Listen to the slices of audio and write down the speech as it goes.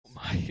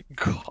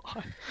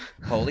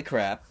Holy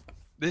crap.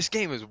 This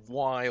game is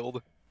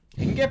wild.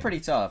 It can get pretty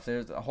tough.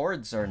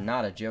 Hordes are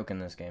not a joke in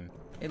this game.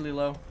 Hey,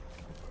 Leilo.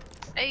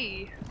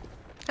 Hey.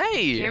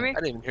 Hey! You hear me? I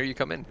didn't even hear you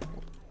come in.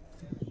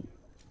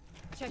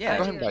 Yeah,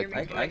 Go ahead, I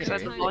Mike. can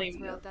hear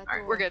you.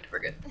 Alright, we're good. We're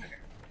good.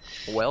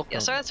 Welcome. Yeah,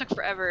 sorry that took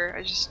forever.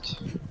 I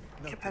just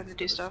kept having to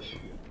do stuff.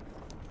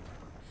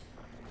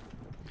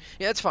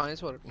 Yeah, it's fine.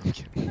 It's whatever.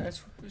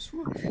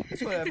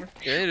 It's whatever.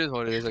 Yeah, it is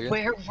what it is, I guess.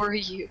 Where were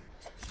you?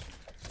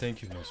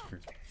 Thank you, Nysper.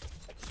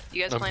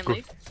 You guys playing good.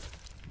 League?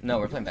 No,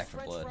 we're playing Back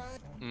 4 Blood.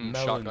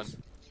 Shotgun.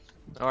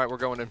 Alright, we're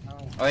going in. Oh,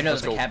 wait, no, Let's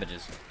there's the go.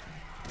 cabbages.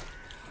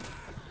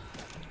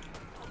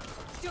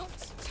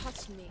 Don't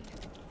touch me.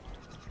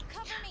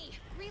 Cover me.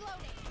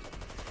 Reloading.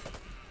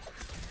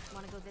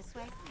 Wanna go this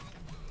way?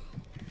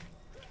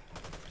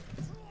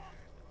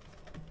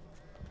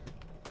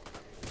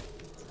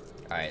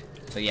 Alright,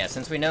 so yeah,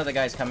 since we know the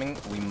guy's coming,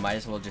 we might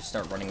as well just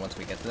start running once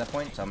we get to that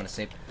point. So I'm gonna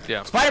save.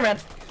 Yeah. Spider-Man!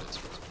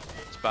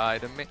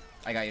 Spider-Man.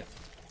 I got you.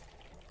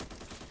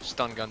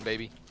 Stun gun,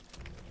 baby.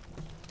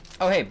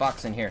 Oh, hey,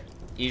 box in here.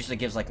 It usually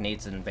gives like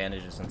nades and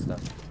bandages and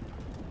stuff.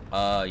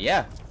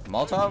 Yeah.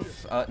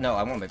 Molotov? No,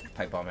 I want my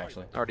pipe bomb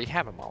actually. I already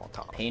have a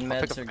Molotov. Pain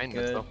I'll pick meds up are pain meds,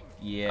 good. though.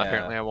 Yeah.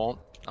 Apparently I won't.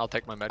 I'll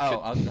take my med kit. Oh,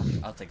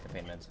 I'll take the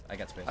pain meds. I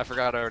got space. I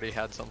forgot I already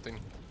had something.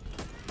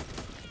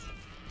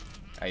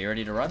 Are you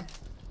ready to run?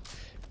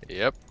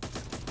 Yep.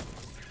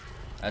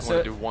 I That's want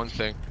it. to do one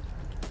thing.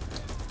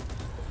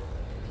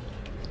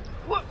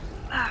 What?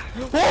 Ah.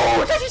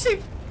 Whoa! Did you see?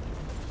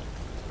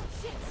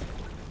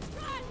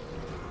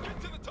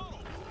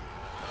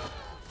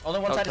 Only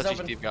one Oh, side is Touchy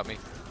open. Steve got me.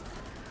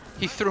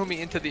 He threw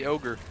me into the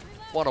ogre.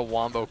 What a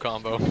wombo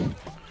combo.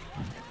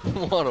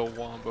 What a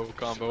wombo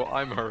combo.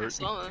 I'm I hurt.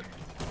 saw it.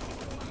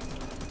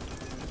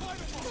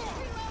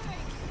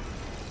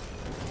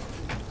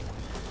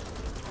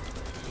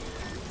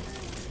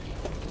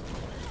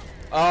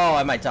 Oh,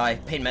 I might die.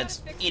 Pain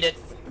meds. Eat it.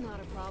 Not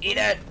a problem. Eat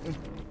it.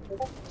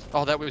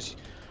 Oh, that was...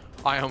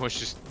 I almost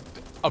just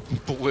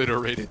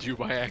obliterated you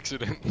by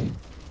accident.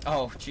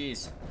 Oh,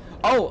 jeez.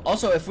 Oh,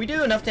 also, if we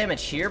do enough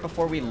damage here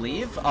before we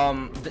leave,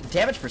 the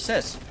damage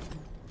persists.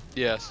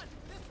 Yes.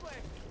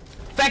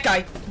 Fat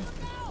guy.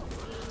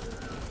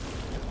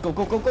 Go,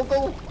 go, go, go,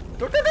 go.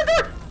 Door, door, door,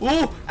 door.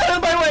 Ooh, out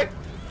of my way.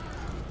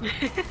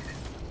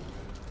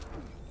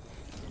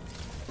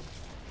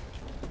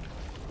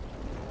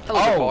 Hello,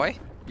 Oh. big boy.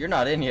 You're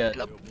not in yet.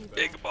 Hello,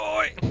 big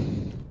boy.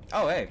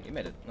 Oh, hey, you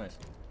made it. Nice.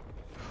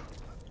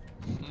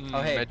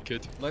 Oh, hey.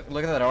 Medkit. Look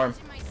at that arm.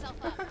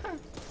 Myself up.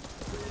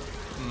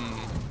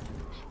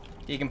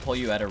 He can pull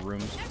you out of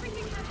rooms.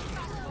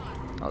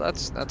 Oh,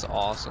 that's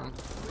awesome.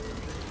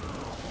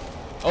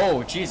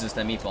 Oh, Jesus,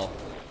 that meatball.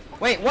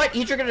 Wait, what?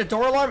 He triggered a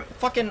door alarm?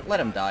 Fucking let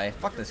him die.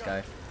 Fuck this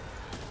guy.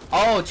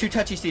 Oh, two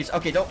touchy Steves.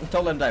 Okay, don't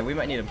let him die. We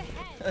might need him.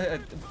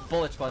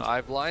 Bullet sponge.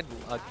 I've lied.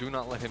 Do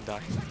not let him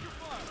die.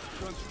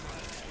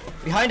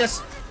 Behind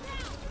us.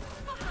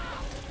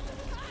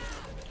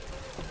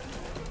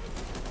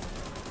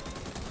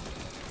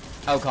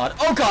 Oh god.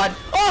 Oh god.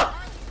 Oh!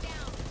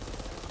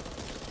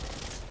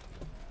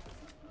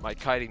 My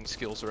kiting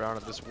skills are out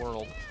of this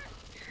world.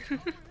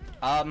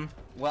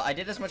 Well, I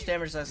did as much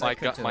damage as I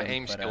could to My him,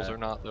 aim but, skills are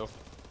not though.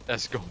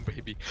 Let's go,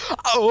 baby.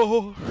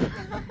 Oh!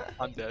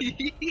 I'm dead.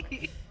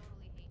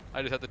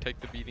 I just have to take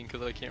the beating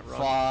because I can't run.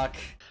 Fuck.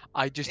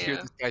 I just hear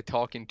Yeah. this guy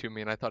talking to me,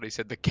 and I thought he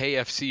said the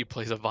KFC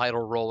plays a vital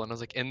role, and I was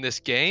like, in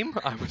this game?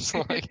 I was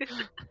like,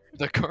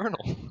 the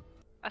Colonel.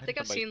 I think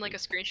I've seen like a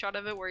screenshot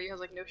of it where he has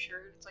like no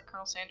shirt. It's like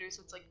Colonel Sanders.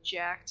 It's like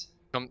jacked.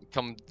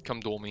 Come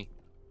duel me.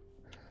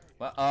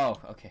 Well, oh,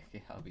 okay.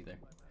 Yeah, I'll be there.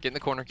 Get in the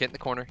corner. Get in the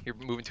corner. You're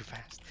moving too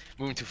fast.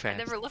 Moving too I fast.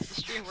 never left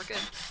the stream. We're good.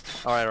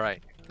 All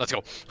right. Let's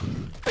go.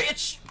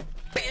 Bitch!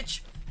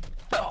 Bitch!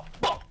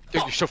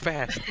 Dude, you're so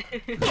fast.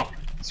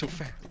 So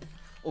fast.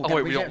 Oh,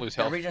 wait, we don't lose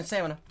health. Gotta regen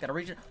stamina. Gotta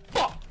regen.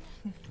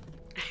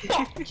 You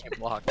can't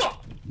block.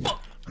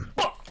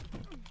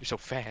 You're so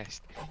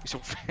fast. You're so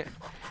fast.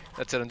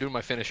 That's it. I'm doing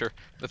my finisher.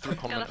 The three.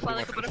 Gotta fly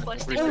like a butterfly.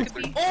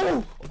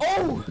 Oh!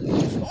 Oh!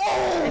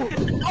 Oh!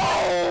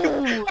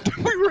 Oh!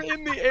 We were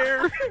in the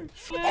air.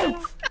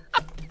 Oh!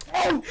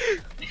 Oh!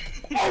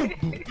 Oh!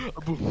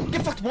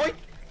 Get fucked, boy!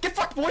 Get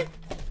fucked, boy!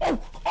 Oh!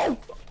 Oh!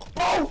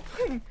 Oh!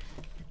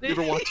 You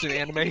ever watched an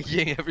anime? You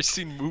ain't ever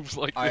seen moves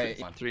like this. Alright.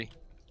 Come on, 3,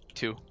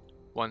 2,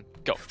 1,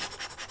 go.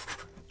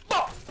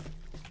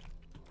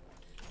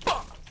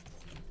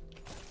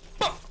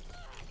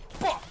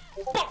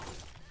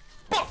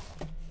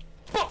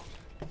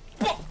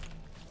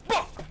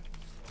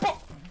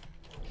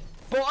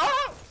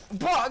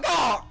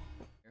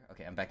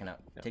 Okay, I'm backing out.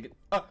 Yeah. Take it.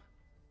 Oh!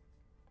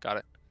 Got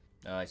it.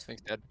 Nice.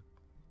 Thing's dead.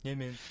 Yeah,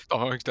 man.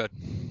 Oh, he's dead.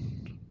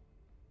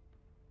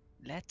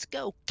 Let's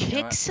go kick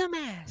Alright. some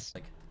ass.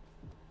 Like,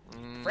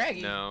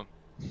 Fraggy. No.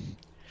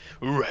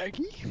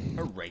 Raggy?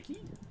 a Reiki?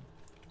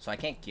 So I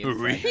can't give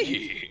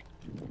Fraggy.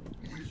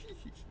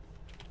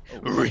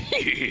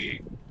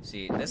 Raggy.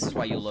 See, this is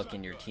why you look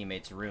in your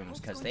teammates' rooms,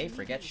 because they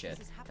forget shit,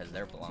 because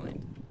they're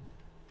blind.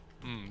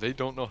 They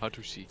don't know how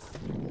to see.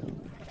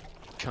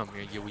 Come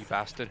here, you wee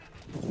bastard.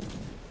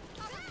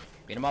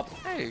 Beat him up.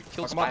 Hey,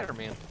 kill Fuck 'em up.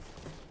 Spider-Man.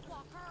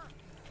 Walker.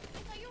 I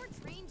thought you were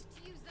trained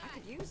to use that. I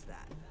could use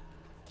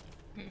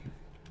that.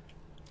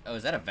 Oh,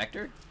 is that a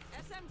vector?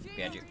 SMG.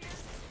 Behind you.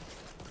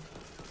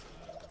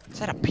 Is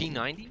that a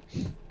P90?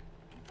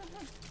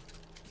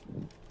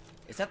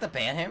 Is that the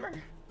banhammer?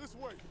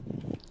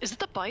 Is it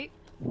the bite?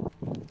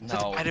 Is that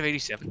No. the Bite of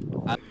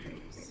 87? Uh,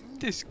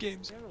 This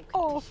game's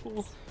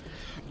awful.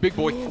 Big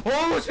boy.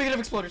 Oh, speaking of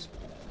exploders.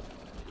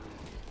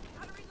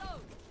 How to reload.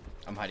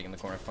 I'm hiding in the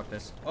corner. Fuck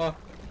this. Oh.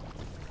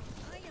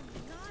 I am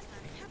not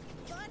a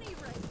happy bunny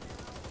right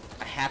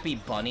now. A happy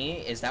bunny?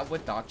 Is that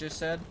what Doc just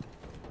said?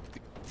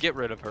 Get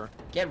rid of her.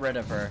 Get rid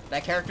of her.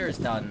 That character is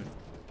done.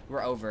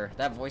 We're over.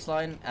 That voice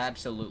line,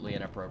 absolutely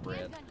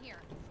inappropriate. Handgun here.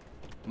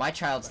 My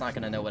child's not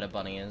gonna know what a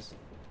bunny is.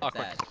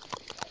 Awkward.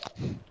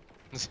 That.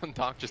 Some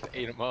Doc just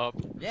ate him up.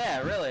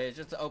 Yeah, really. It's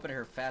just opened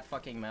her fat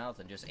fucking mouth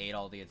and just ate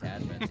all the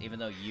attachments, even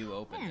though you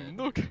opened it.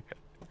 Look.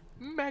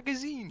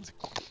 Magazines.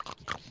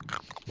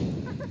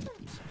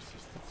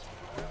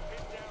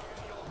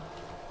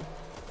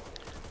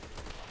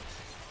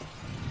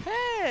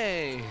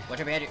 Hey. Watch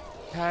out behind you.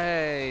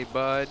 Hey,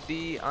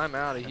 buddy. I'm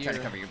out of I'm here. trying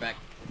to cover your back.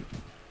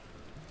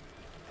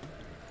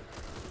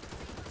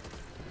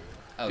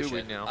 Oh Do shit.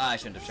 it now. I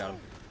shouldn't have shot him.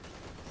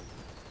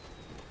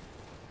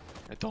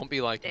 Don't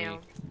be like Damn. me.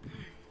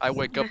 I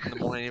wake up in the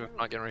morning even if I'm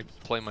not getting ready to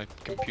play my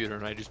computer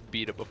and I just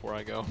beat it before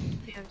I go.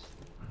 Yeah.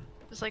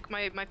 It's like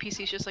my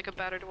PC's just like a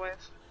battered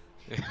wife.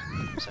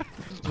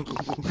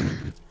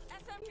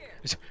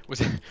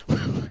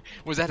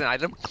 Was that an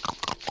item?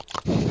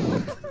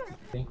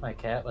 I think my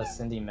cat was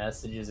sending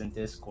messages in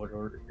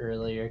Discord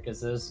earlier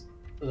because those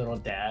little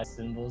dash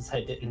symbols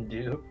I didn't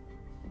do.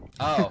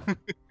 Oh.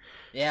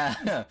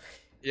 Yeah.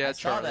 Yeah, I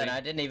saw Charlie. that and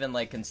I didn't even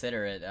like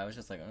consider it. I was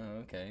just like, oh,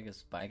 okay.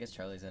 I guess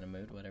Charlie's in a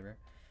mood, whatever.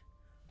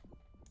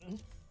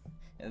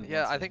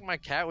 Yeah, I think my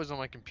cat was on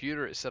my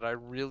computer. It said I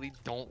really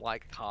don't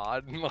like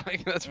COD.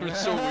 Like that's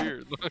so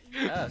weird.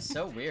 Oh,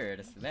 so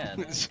weird,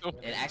 man. So-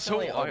 It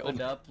actually so wild.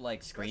 opened up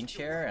like screen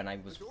share, and I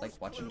was like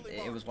watching.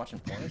 It was watching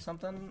porn or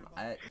something.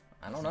 I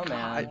don't know,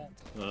 man.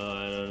 I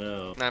don't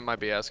know. I might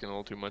be asking a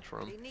little too much for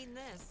him. need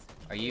this.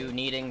 Are you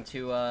needing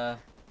to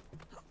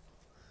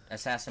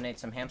assassinate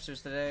some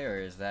hamsters today,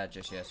 or is that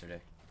just yesterday?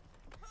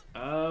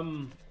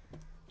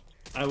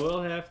 I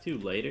will have to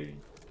later.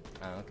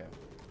 Oh, okay.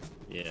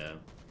 Yeah.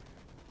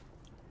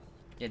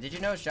 Yeah, did you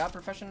know his job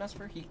profession,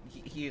 Nysper?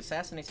 He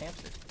assassinates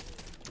hamsters.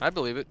 I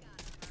believe it.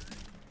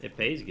 It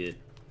pays good.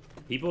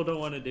 People don't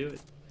want to do it.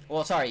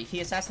 Well, sorry,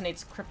 he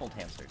assassinates crippled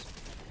hamsters.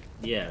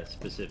 Yeah,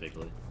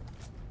 specifically.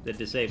 The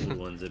disabled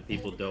ones that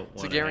people don't want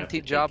It's a to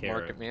guaranteed job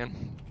market,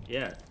 man.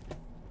 Yeah.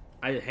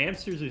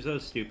 Hamsters are so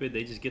stupid.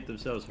 They just get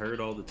themselves hurt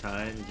all the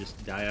time and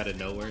just die out of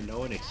nowhere. No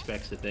one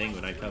expects a thing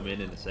when I come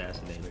in and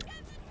assassinate her.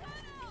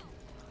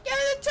 Get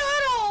in the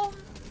tunnel!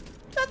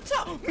 The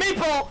tunnel!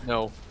 Meatball!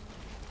 No.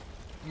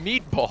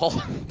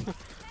 Meatball.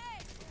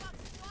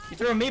 He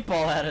threw a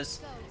meatball at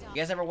us. You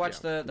guys ever watch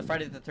the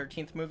Friday the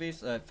 13th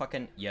movies?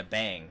 Fucking ya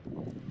bang.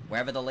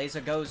 Wherever the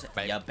laser goes,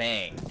 Bang. ya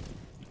bang.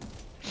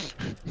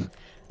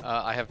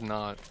 I have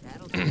not.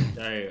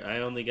 Sorry, I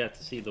only got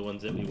to see the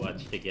ones that we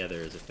watched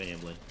together as a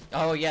family.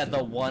 Oh yeah,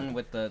 the one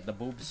with the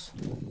boobs.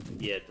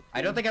 Yeah.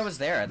 I don't think I was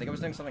there. I think I was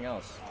doing something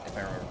else, if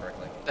I remember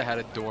correctly. I had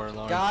a door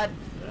alarm. God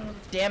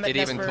damn it, It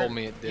even Nysper. told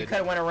me it You did. could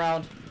have went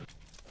around.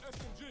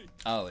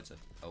 Oh, it's an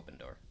open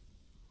door.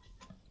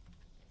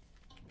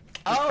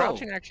 Does Oh!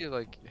 crouching actually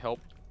like help?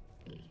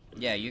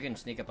 Yeah, you can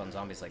sneak up on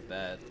zombies like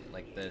that,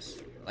 like this.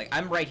 Like,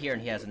 I'm right here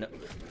and he has no...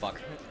 Fuck.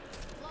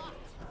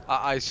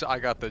 I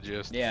got the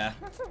gist. Yeah.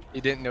 You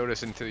didn't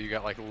notice until you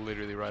got like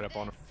literally right up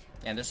on him.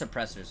 And there's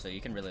suppressors, so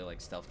you can really, like,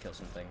 stealth kill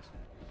some things.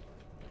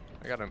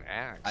 I got an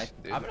axe.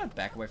 Dude. I'm gonna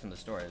back away from the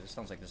store. It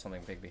sounds like there's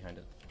something big behind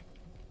it.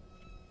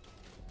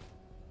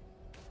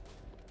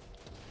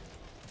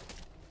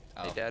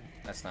 Oh, Hey, Dad.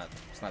 It's not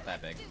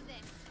that big.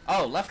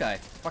 Oh, left guy.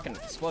 Fucking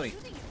exploding.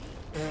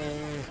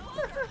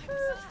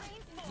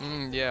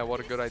 Yeah, what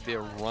a good idea.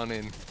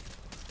 Running.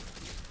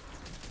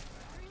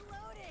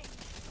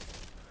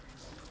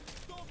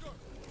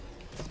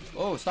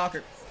 Oh,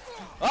 stalker.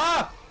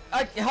 Ah!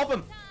 Help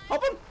him!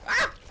 Help him!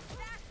 Ah!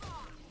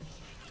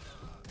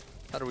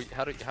 How do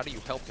you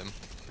help him?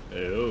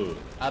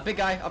 Oh. Big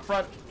guy up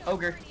front.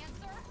 Ogre.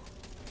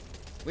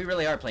 We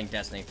really are playing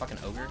Destiny. Fucking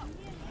ogre.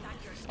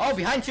 Oh,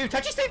 behind you.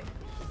 Touchy stick.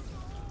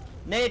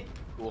 Nade.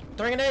 Cool.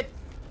 Throwing a nade.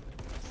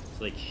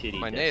 It's like shitty.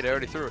 My nade, I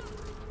already threw it.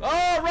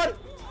 Oh, run!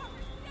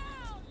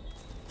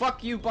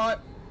 Fuck you,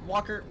 bot.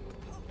 Walker.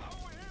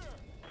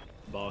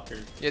 Balker.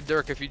 Yeah,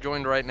 Dirk, if you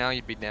joined right now,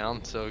 you'd be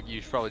down, so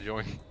you should probably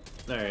join.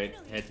 Alright,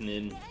 heading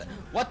in.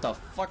 What the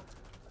fuck?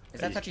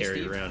 Is I that just Touchy carry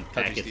Steve? around Touchy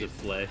packets Steve. of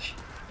flesh.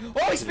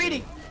 Oh, he's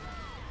speedy!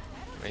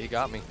 Yeah, you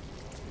got me.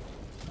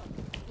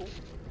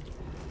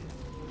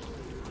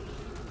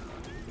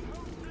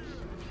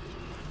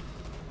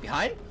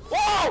 Behind?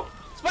 Whoa!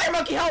 Spider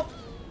monkey, help!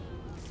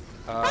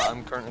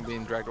 I'm currently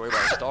being dragged away by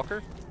a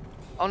stalker.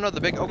 Oh no,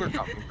 the big ogre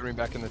caught me, threw me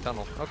back in the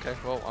tunnel. Okay,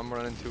 well, I'm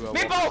running to Walker.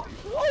 Meatball!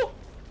 Woo!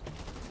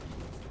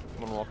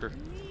 Come on, Walker.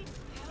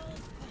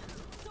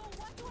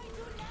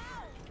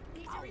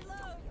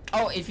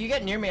 Oh, if you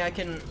get near me, I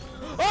can.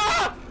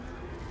 Ah!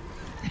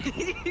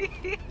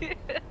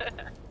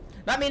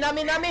 Not me, not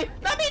me, not me,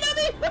 not me, not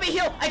me! Let me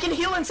heal! I can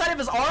heal inside of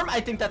his arm?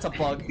 I think that's a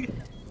bug.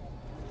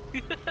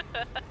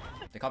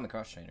 They call me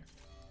cross trainer.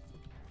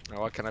 Oh,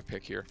 what can I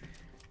pick here?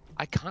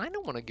 I kind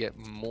of want to get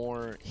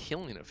more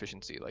healing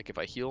efficiency. Like if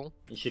I heal,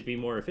 You should be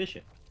more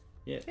efficient.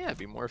 Yeah. yeah,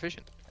 be more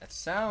efficient. That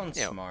sounds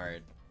Yeah.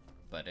 smart,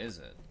 but is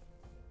it?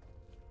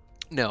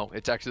 No,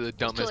 it's actually the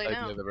dumbest late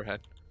idea now. I've ever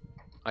had.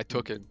 I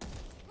took it.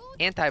 Who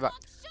the Anti-bot.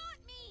 fuck shot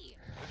me?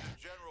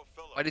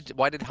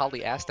 Why did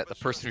Holly ask that? The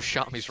person who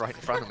shot me is right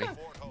in front of me.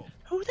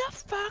 Who the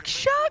fuck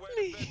shot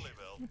me?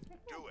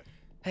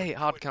 Hey,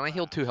 Hod, can I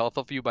heal 2 health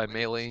off you by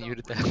meleeing you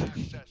to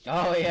death?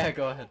 Oh yeah,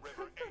 go ahead.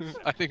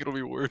 I think it'll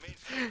be worth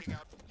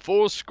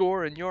 4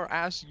 score in your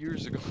ass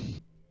years ago.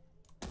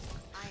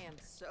 I am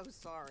so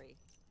sorry.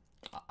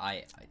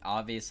 I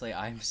obviously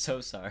I'm so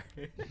sorry.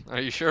 Are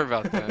you sure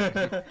about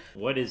that?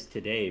 What is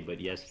today but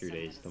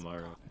yesterday's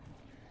tomorrow?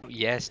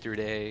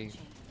 Yesterday.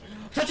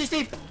 Touchy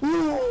Steve!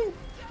 Woo!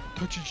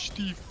 Touchy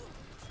Steve.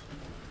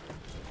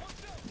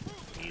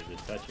 He's a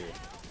toucher.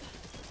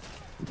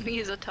 Me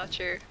is a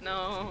toucher.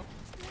 No.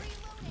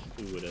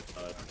 Who would have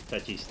thought?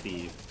 Touchy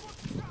Steve.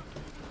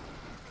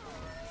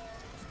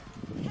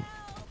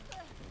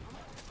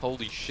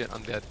 Holy shit,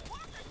 I'm dead.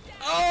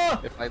 Oh!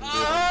 If I live,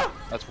 Ah!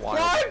 that's wild.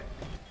 Run!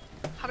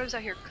 How does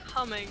that hear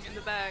coming in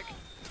the back?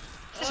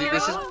 See,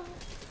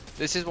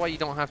 this is why you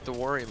don't have to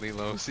worry,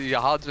 Leilo. See,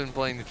 Hod's been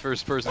playing the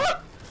first person.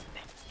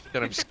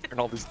 And I'm scaring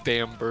all these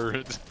damn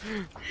birds.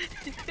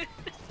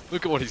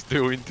 Look at what he's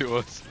doing to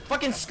us.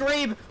 Fucking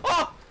scream!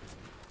 Oh!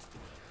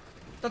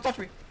 Don't touch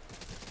me.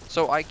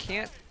 So I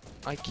can't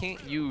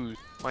use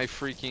my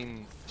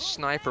freaking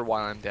sniper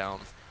while I'm down,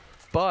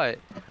 but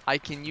I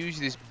can use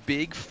this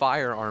big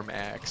firearm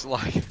axe.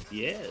 Like,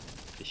 Yeah.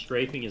 The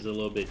strafing is a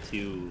little bit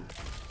too.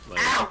 Like,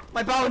 Ow!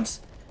 My bones!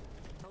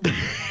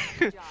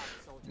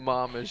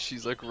 Mama,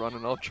 she's like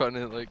running off trying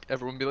to like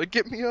everyone be like,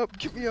 get me up,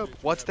 get me up.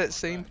 What's that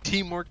saying?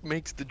 Teamwork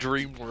makes the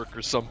dream work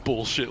or some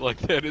bullshit like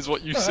that is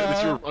what you said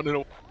as you were running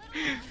away.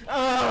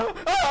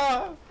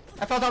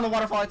 I fell down the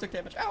waterfall, I took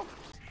damage. Ow!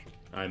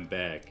 I'm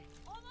back.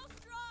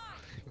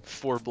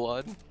 For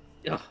blood.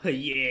 Oh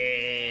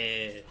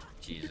yeah.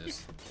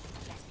 Jesus.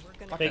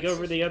 Take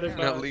over the other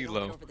Not boat.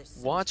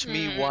 Leilo. Watch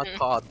me watch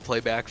Pod play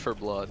back for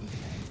blood.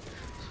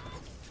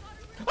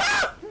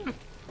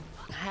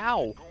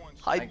 How?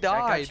 I I died.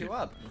 got you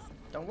up.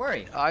 Don't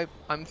worry.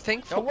 I'm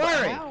thankful. Don't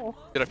worry. How?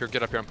 Get up here,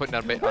 get up here. I'm putting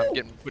down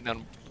putting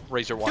down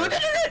razor wire.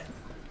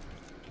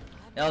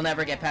 They'll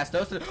never get past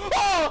those.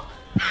 Oh!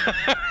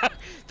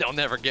 They'll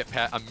never get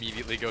past.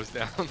 Immediately goes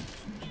down.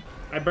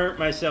 I burnt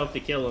myself to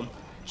kill him.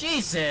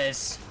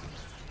 Jesus!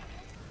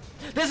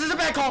 This is a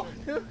bad call!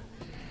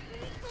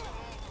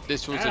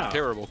 This was Ow. a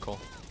terrible call.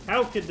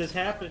 How could this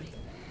happen?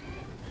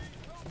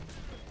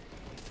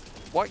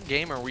 What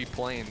game are we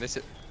playing? This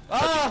is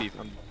Ah! Steve.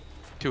 I'm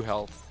 2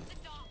 health.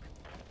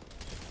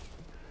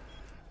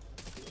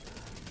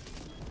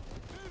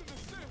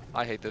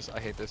 I hate this. I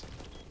hate this.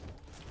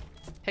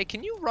 Hey,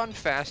 can you run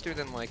faster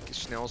than like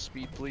snail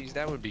speed, please?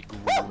 That would be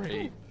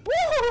great.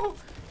 Woo!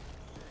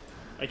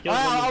 I killed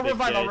one of the I'll big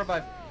revive, I'll guys.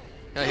 revive.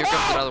 Now, here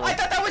comes another I one.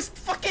 thought that was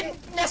fucking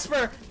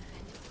Nysper!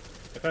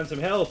 I found some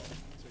health.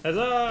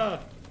 Huzzah!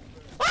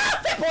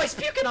 Ah! That boy's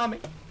puking on me!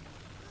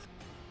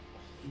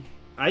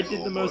 I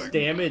did the most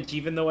damage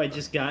even though I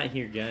just got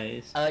here,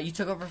 guys. You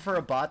took over for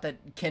a bot that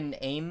can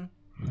aim?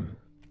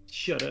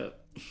 Shut up.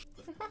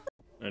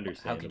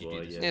 Understandable,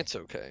 do I this? guess. It's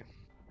okay.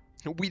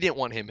 We didn't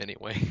want him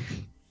anyway.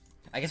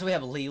 I guess we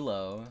have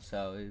Leilo,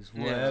 so it's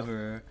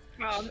whatever.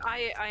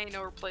 I ain't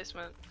no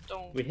replacement.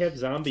 Don't. We have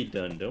zombie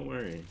done, don't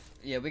worry.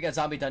 Yeah, we got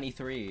Zombie Done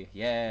E3.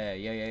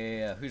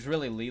 Yeah. Who's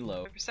really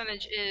Leilo? My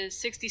percentage is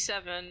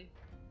 67.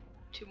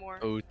 2 more.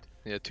 Oh,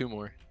 yeah, 2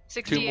 more.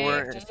 68.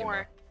 more. One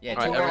more. Yeah, All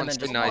two right, more and everyone then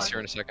stay just nice one. here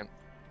in a second.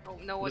 Oh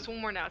no, it's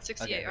 1 more now. It's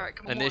 68. Okay. All right,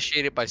 come on.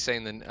 Initiate it by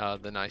saying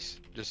the nice.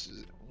 Just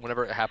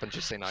whenever it happens,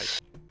 just say nice.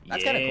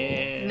 That's kinda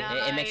cool.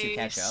 Nice. It makes you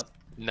catch up.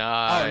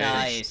 Nice. Oh,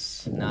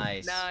 nice.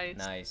 Nice. Nice.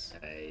 Nice.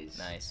 Nice.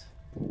 Nice.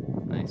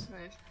 Nice.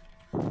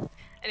 Nice.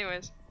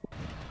 Anyways.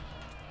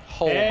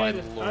 Oh my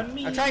Head lord. on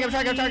me. I'm trying.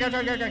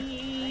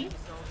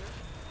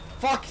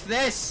 Fuck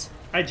this!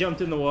 I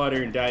jumped in the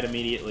water and died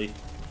immediately.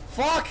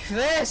 Fuck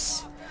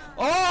this!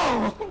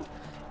 Oh!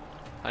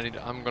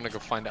 I'm gonna go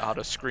find out how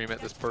to scream at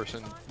this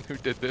person who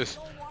did this.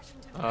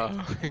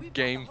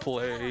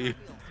 Gameplay.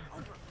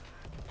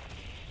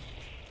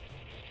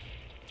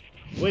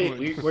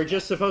 Wait, we're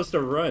just supposed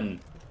to run.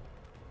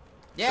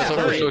 Yeah, That's what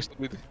we're hurry. supposed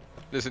to do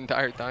this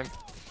entire time.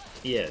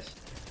 Yes.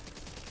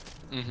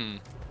 Mm-hmm.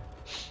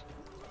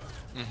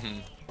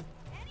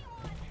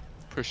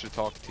 Push to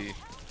talk T.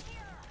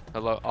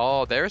 Hello.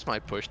 Oh, there's my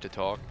push to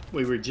talk.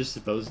 We were just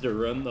supposed to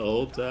run the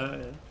whole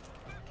time.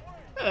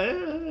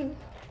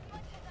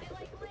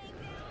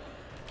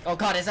 Oh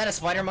god, is that a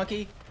spider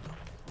monkey?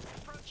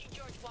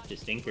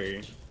 Just Stinker.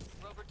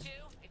 Rover 2,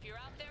 if you're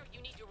out there,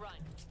 you need to run.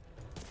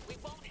 We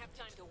won't have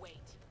time to wait.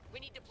 We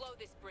need to blow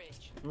this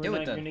bridge. We're Do it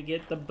not then. gonna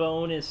get the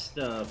bonus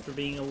stuff for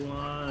being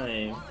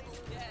alive.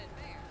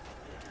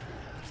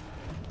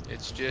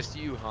 It's just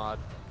you, Hod.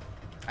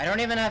 I don't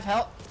even have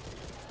help.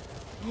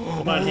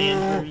 Come on,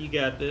 Hanford, you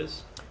got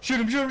this.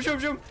 Shoot him, shoot him, shoot him,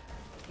 shoot him.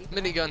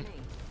 Minigun.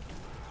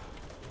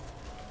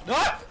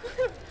 Ah!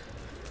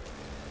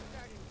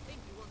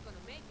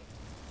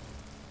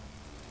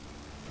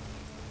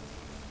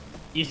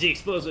 Use the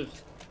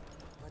explosives.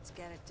 Let's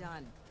get it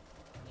done.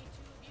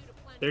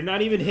 They're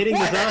not even hitting the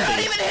What? They're not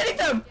zombies. even hitting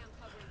them!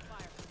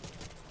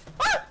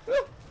 Ah!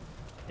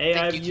 Hey, Think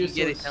I've you can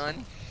get it useless.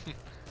 done?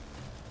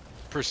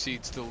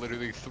 Proceeds to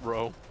literally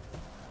throw.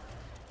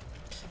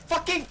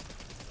 Fucking!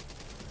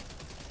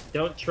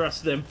 Don't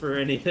trust them for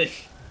anything.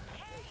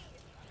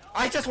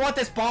 I just want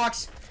this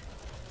box.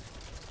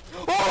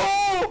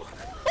 Oh!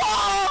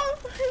 Oh!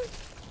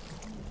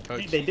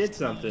 Hey, they did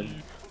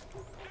something.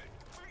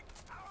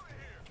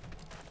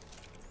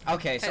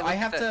 Okay, so Hey, I look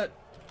have at to. that.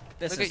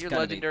 This Look is at your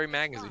gonna legendary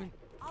magazine.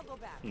 I'll go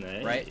back. Nice.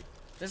 be right.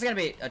 This is gonna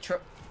be a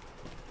trip.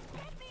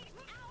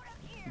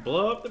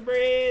 Blow up the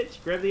bridge.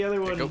 Grab the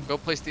other one. Go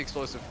place the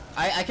explosive.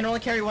 I can only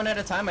carry one at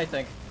a time, I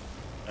think.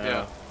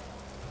 Yeah.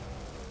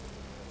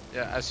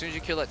 Yeah, as soon as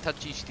you kill that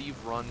touchy Steve,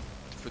 run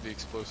for the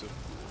explosive.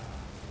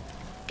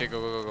 Okay,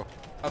 go.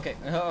 Okay.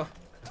 Oh.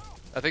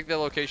 I think the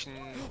location...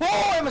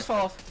 Oh! I almost fell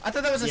off. I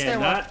thought that was a Yeah,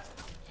 stairwell.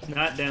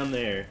 not down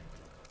there.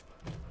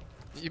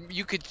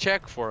 You could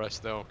check for us,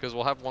 though, because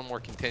we'll have one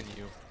more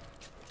continue.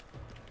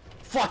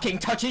 Fucking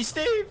touchy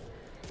Steve!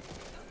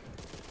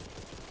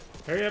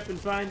 Hurry up and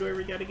find where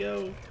we gotta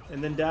go,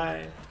 and then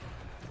die.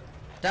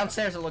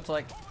 Downstairs, it looks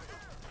like.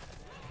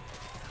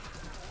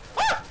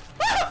 Ah!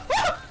 Ah!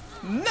 Ah!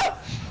 No!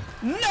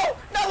 No!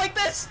 Not like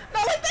this!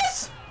 Not like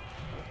this!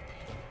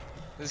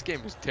 This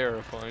game is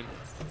terrifying.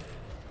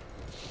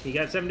 He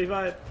got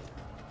 75.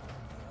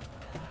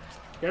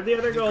 Grab the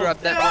other gold. Grab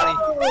that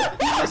No! money.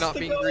 He You're missed not the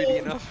being gold. greedy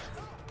enough.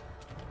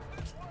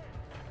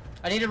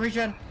 I need a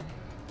regen.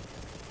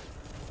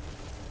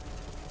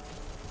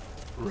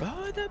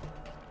 Run up.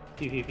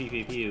 Pew pew pew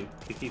pew pew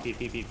pew pew pew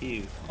pew pew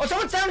pew. Oh,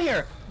 someone's down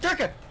here!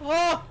 Dirka!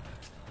 Oh!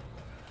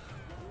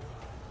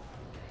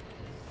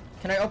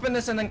 Can I open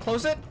this and then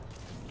close it?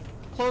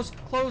 Close,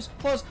 close,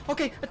 close.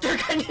 Okay,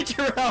 Dirk, I need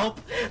your help.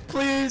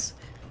 Please.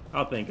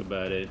 I'll think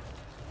about it.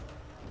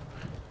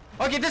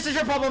 Okay, this is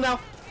your problem now.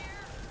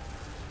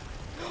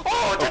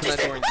 Oh, Open touchy that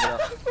door and get out.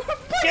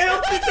 Get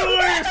out the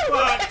door!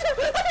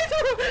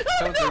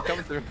 Fuck!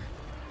 Coming through.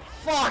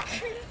 Fuck.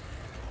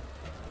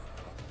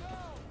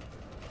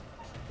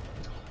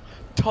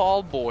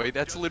 Tall boy,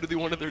 that's literally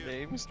one of their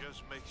names.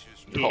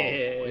 Tall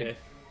Yeah. boy.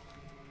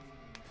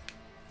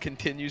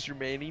 Continues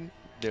remaining?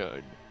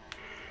 None.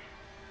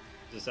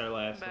 Is this our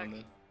last Back. one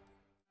then?